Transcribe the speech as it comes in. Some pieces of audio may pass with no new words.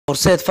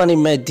horseed fani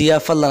media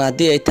fadlan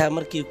haddii ay tahay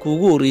markii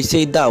kuugu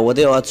horeysay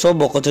daawade oo aad soo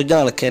booqato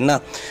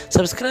channelkeena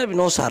subscribe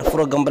inoo saar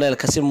furo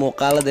gambaleelka si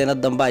muuqaaladeena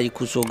dambe ay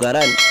ku soo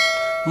gaaraan.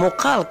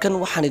 muuqaalkan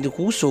waxaan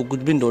idinku soo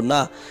gudbin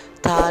doonaa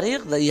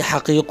taariikhda iyo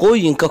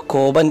xaqiiqooyinka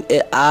kooban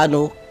ee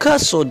aanu ka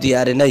soo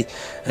diyaarinay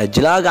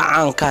jilaaga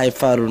caanka ah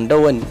varun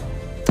dhawan,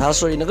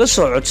 taasoo inaga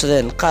soo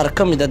codsadeen qaar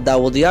ka mid ah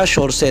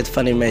daawadayaasha horseed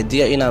fani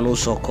media inaan u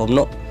soo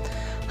koobno.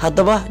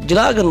 haddaba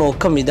jilaagan oo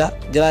ka mid ah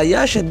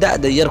jilaayaasha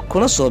da'da yar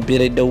kuna soo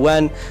biiray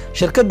dhawaan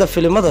shirkadda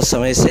filimada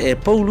samaysa ee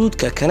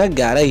bollywoodka kana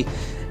gaaray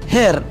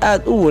heer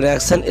aad u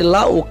wanaagsan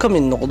ilaa uu ka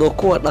mid noqdo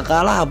kuwa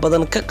dhaqaalaha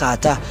badan ka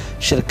qaata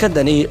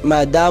shirkaddani,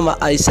 maadaama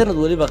ay sanad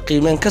waliba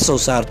qiimeyn ka soo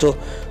saarto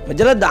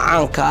majalada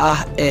caanka ah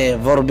ee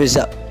Forbes.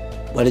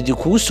 waan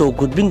idinkugu soo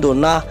gudbin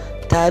doonaa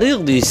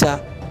taariikhdiisa,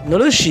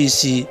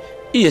 noloshiisii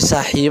iyo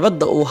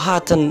saaxiibada uu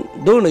haatan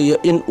doonayo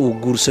in uu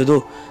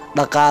guursado,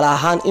 dhaqaale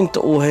ahaan inta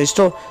uu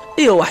haysto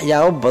iyo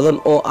waxyaabo badan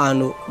oo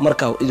aanu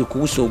markaa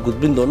idinkugu soo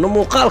gudbin doono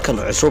muuqaalkan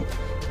cusub.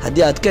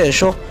 haddii aad ka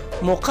hesho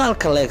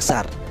muuqaalka like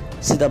saar,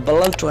 sida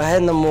ballantu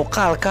ahaydna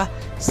muuqaalka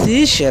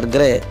sii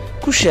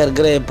ku share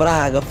garee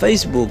barahaaga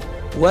Facebook,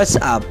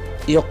 WhatsApp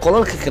iyo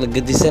qolalka kala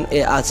gedisan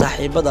ee aad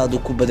saaxiibadaadu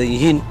ku badan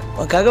yihiin.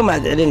 waan kaaga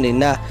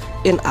mahadcelinaynaa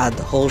in aad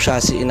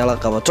hawshaasi inala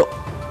qabato.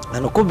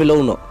 aanu ku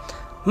bilowno.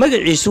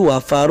 magaciisu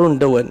waa varun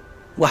dhawan.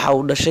 waxa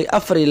uu dhashay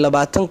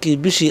 24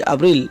 bishii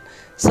Abriil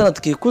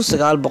sanadkii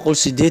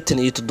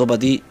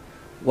 1987.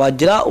 waa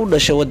jilaa u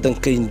dhashay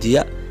waddanka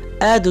Hindiya,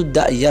 aad u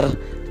da'yar,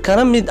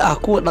 kana mid ah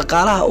kuwa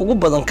dhaqaalaha ugu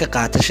badan ka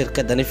qaata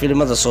shirkaddani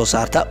filimada soo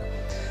saarta.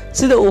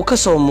 sida uu ka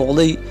soo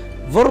muuqday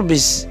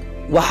Forbes,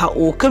 waxa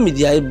uu ka mid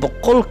yahay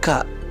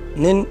 100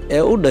 nin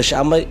ee u dhashay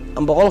ama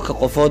 100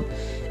 qofood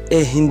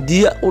ee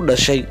Hindiya u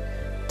dhashay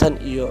tan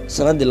iyo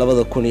sanadii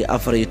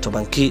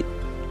 2014.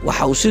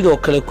 waxa uu sidoo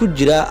kale ku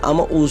jira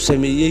ama uu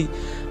sameeyay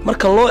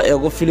marka loo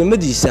eego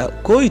filimadiisa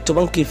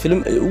 11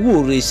 filim ee ugu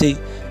horeysay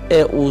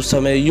ee uu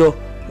sameeyo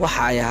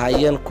waxa ay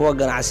ahaayeen kuwa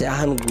ganacsi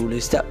ahaan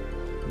guuleysta.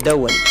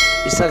 dhawan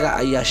isaga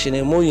ayaa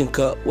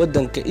shineemooyinka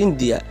waddanka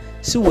India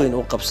si weyn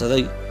u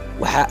qabsaday.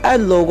 waxaa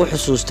aad loogu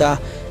xusuustaa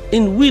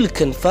in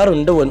wiilkan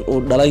varun dhawan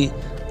uu dhalay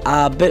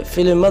aabe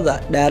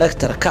filimada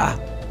director ka ah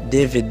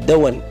David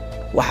dhawan.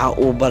 waxa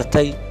uu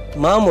bartay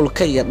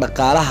maamulka iyo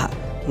dhaqaalaha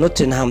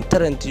Nottingham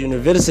Trent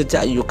University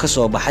ayuu ka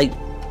soo baxay.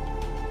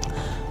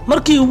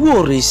 markii ugu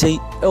horeysay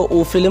oo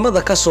uu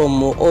filimada ka soo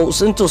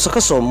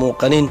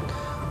muuqanin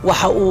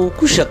waxa uu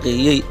ku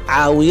shaqeeyay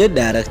caawiye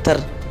director,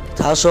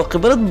 taasoo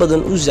khibrad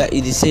badan u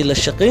zaa'idisay la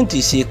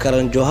shaqayntiisii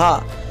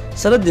karanjoha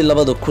sanadii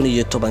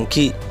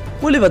 2010.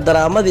 waliba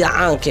daraamadii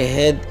caanka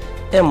ahayd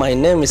ee My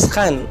Name is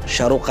Khan,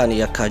 Sharuqan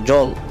iyo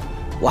Kajol.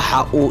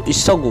 waxa uu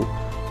isagu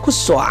ku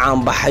soo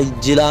caanbaxay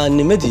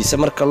jilaanimadiisa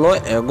marka loo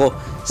eego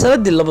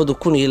sanadii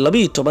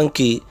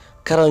 2012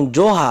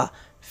 karanjoha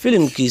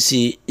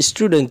filimkiisii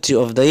Student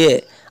of the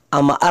Year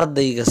ama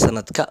ardayga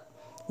sanadka.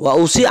 waa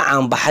uu si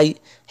caanbaxay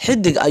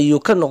xidig ayuu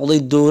ka noqday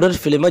doorar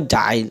filimo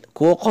jacayl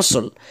kuwa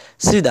qosol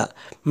sida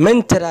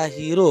Mentara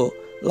Hero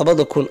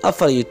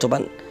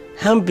 2014,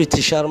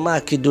 Hambiti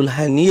Sharmaki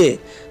Dulhaniye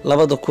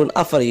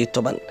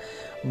 2014,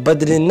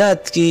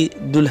 Badrinathki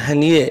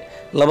Dulhaniye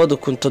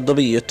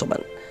 2017,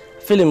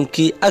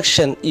 filimkii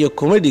action iyo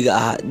komediga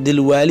ahaa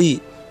Dilwali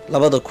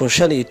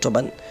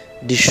 2015,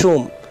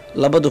 Dishum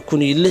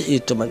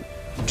 2016,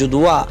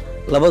 Judwa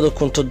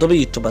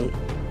 2017,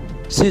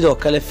 sidoo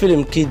kale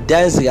filimkii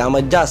dansiga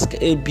ama jazka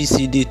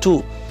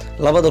ABCD2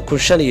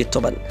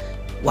 2015.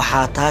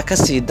 waxaa taa ka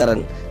sii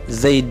daran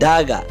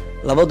Zaydaga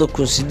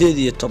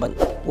 2018.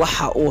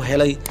 waxa uu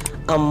helay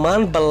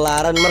ammaan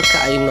ballaaran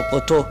marka ay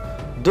noqoto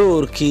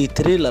doorkii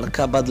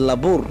thrillerka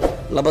Badlabuur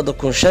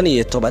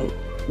 2015.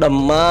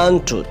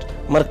 dhammaantood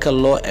marka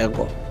loo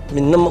eego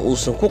midna ma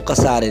uusan ku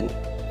qasaarin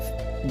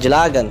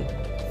jilaagan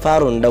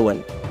varun dhawan.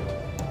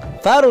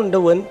 varun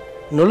dhawan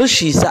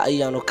noloshiisa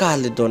ayaanu ka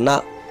hadli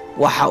doonaa.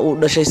 waxa uu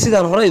dhashay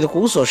sidaan hore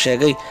idinku soo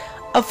sheegay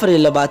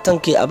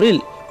 24 Abriil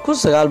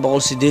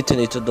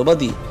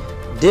 1987.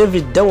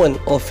 David dhawan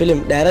oo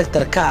film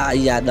director ka ah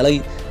ayaa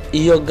dhalay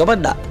iyo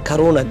gabadha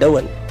Karuna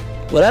dhawan.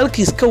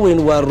 walaalkiis ka weyn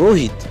waa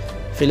Rohit,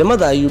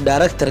 filimada ayuu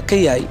director ka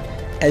yahay.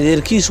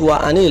 adeerkiis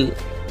waa Anil,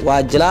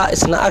 waa jilaa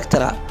isna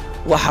actor.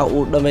 waxa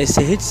uu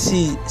dhameystay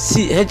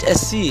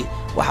HSC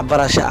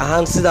waxbarasho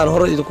ahaan sidaan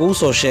hore idinku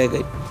soo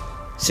sheegay.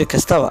 si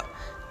kastaba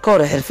ka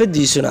hor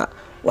xirfadiisuna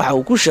waxa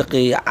uu ku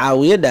shaqeeyay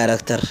caawiye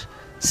director,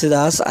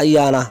 sidaas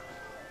ayaana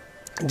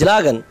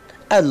jilaagan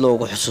aad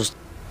loogu xusuustay.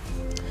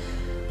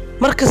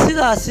 marka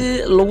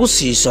sidaasi lagu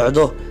sii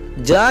socdo,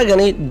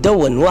 jilaagani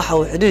dhawan waxa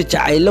uu xiriir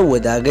jacayl la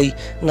wadaagay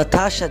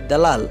Natasha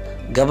Dalal,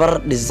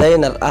 gabar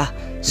designer ah,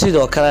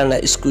 sidoo kalena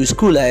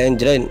iskuul ayaan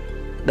jireen.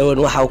 dhawan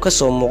waxa uu ka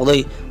soo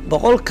muuqday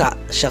 100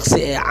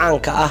 shakhsi ee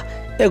caanka ah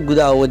ee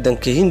gudaha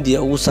waddanka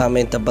Hindiya ugu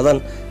saameynta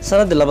badan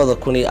sanadii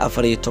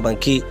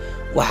 2014.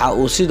 waxa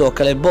uu sidoo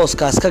kale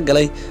booskaas ka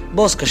galay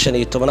booska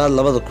 15aad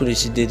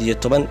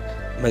 2018.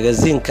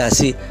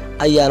 magaziinkaasi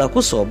ayaana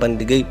ku soo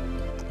bandhigay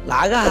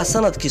lacagaha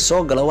sanadkii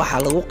soo gala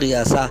waxaa lagu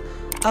qiyaasaa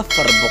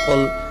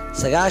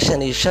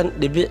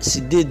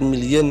 $95.8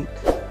 milyan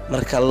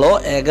marka loo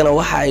eegana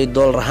waxa ay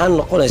doolar ahaan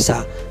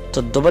noqonaysaa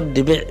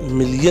 $7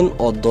 milyan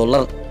oo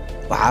dollar.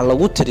 waxaa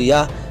lagu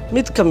tiriyaa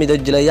mid ka mid ah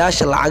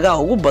jilayaasha lacagaha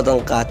ugu badan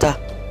qaata.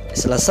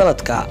 isla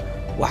sanadka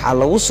waxaa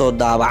lagu soo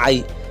daabacay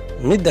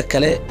midda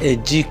kale ee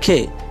GK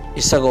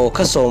isagoo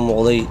ka soo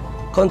muuqday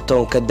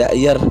kontonka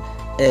da'yar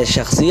ee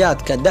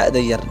shakhsiyaadka da'da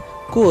yar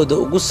kuwooda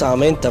ugu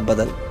saameynta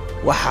badan.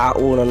 waxa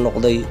uuna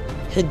noqday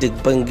xidig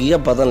bangiyo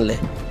badan leh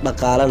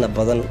dhaqaalana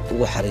badan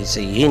ugu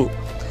xariisan yihiin.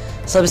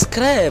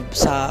 subscribe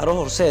saaro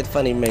horseed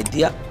funny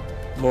media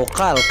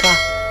muuqaalka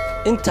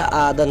inta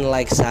aadan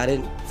like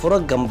saarin furo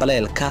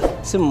gambaleelka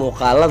si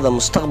muuqaalada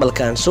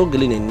mustaqbalkan soo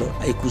gelinayno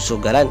ay ku soo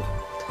galaan.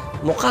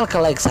 muuqaalka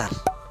like saar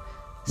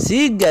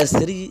sii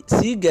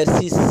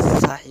gaarsii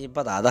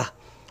saaxiibadaada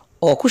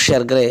oo ku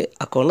share garay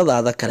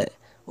akoonnadaada kale.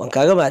 waan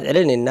kaaga mahad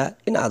celinaynaa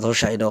in aad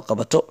hawsha inoo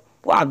qabato.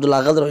 waa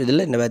Cabdullaahi Qadar oo idin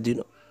leh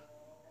nabadiino.